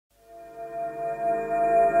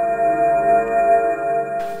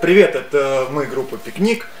Привет, это мы, группа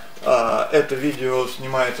Пикник. Это видео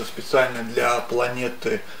снимается специально для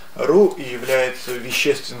Planeta.ru и является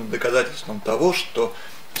вещественным доказательством того, что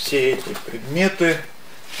все эти предметы,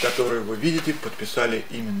 которые вы видите, подписали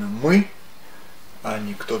именно мы, а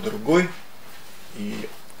не кто другой.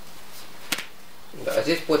 Да,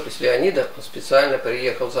 здесь подпись Леонида. Он специально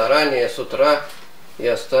приехал заранее с утра и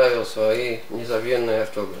оставил свои незабвенные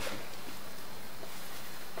автографы.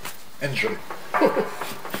 Enjoy.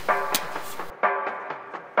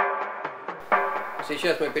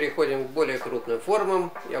 Сейчас мы переходим к более крупным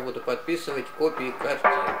формам. Я буду подписывать копии картин.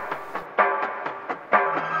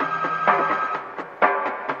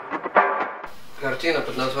 Картина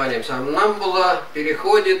под названием «Сомнамбула»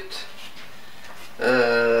 переходит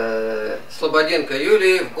Слободенко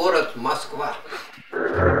Юлии в город Москва.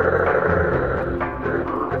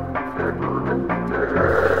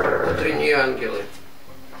 Утренние ангелы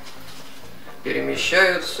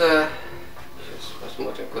перемещаются. Сейчас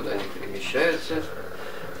посмотрим, куда они перемещаются.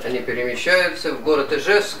 Они перемещаются в город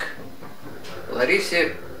Ижевск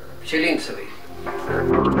Ларисе Пчелинцевой.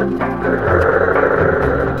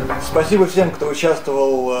 Спасибо всем, кто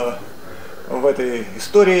участвовал в этой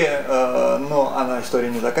истории, но история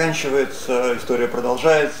не заканчивается, история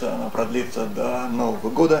продолжается, она продлится до Нового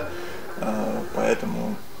года,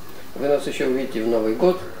 поэтому... Вы нас еще увидите в Новый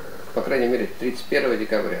год, по крайней мере 31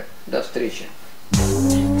 декабря. До встречи!